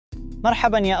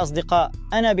مرحبا يا أصدقاء،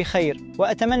 أنا بخير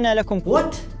وأتمنى لكم.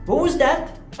 What was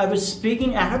that? I was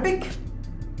speaking Arabic?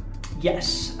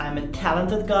 Yes, I'm a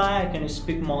talented guy. I can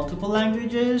speak multiple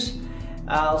languages.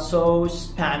 Also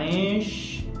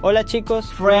Spanish. Hola chicos.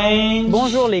 French.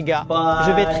 Bonjour les gars.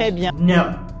 Je vais très bien.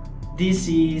 No, this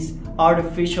is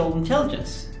artificial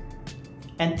intelligence.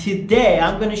 And today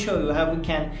I'm going to show you how we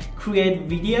can create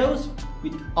videos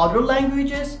with other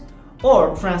languages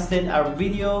or translate our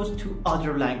videos to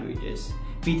other languages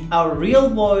with our real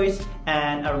voice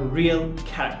and our real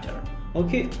character.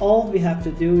 Okay, all we have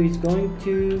to do is going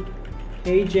to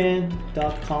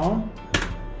HeyGen.com,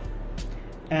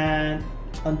 and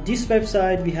on this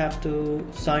website we have to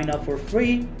sign up for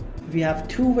free. We have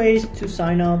two ways to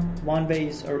sign up. One way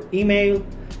is our email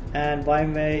and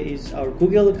one way is our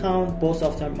Google account. Both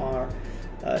of them are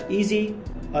easy.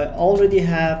 I already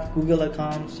have Google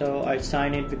account, so I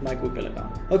sign in with my Google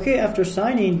account. Okay, after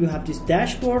signing you have this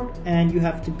dashboard and you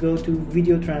have to go to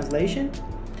video translation.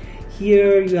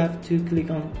 Here you have to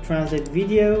click on translate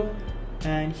video,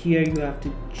 and here you have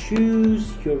to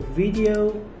choose your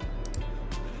video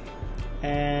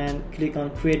and click on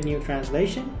create new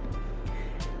translation.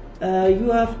 You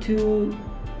have to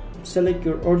select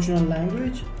your original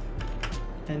language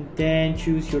and then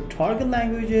choose your target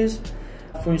languages.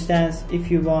 For instance, if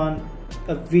you want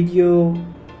a video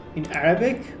in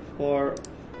Arabic or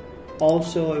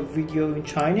also a video in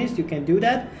Chinese, you can do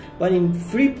that. But in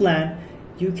free plan,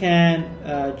 you can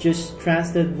just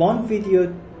translate one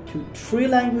video to 3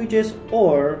 languages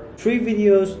or 3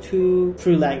 videos to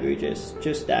 3 languages,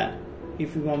 just that.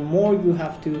 If you want more, you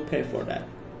have to pay for that.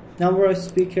 Number of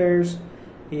speakers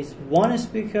is 1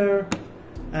 speaker,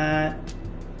 and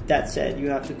that's it. You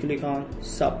have to click on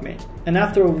submit, and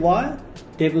after a while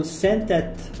they will send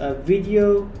that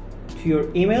video to your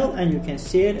email and you can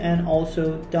see it and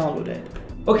also download it.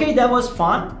 Okay, that was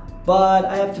fun, but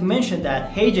I have to mention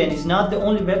that HeyGen is not the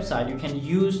only website you can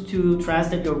use to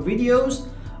translate your videos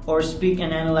or speak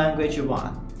in any language you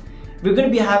want. We're going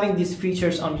to be having these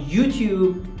features on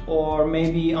YouTube or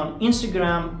maybe on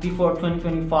Instagram before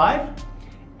 2025.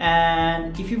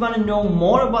 And if you want to know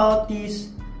more about this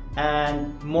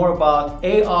and more about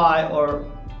AI or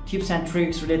tips and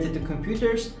tricks related to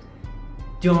computers,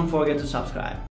 don't forget to subscribe.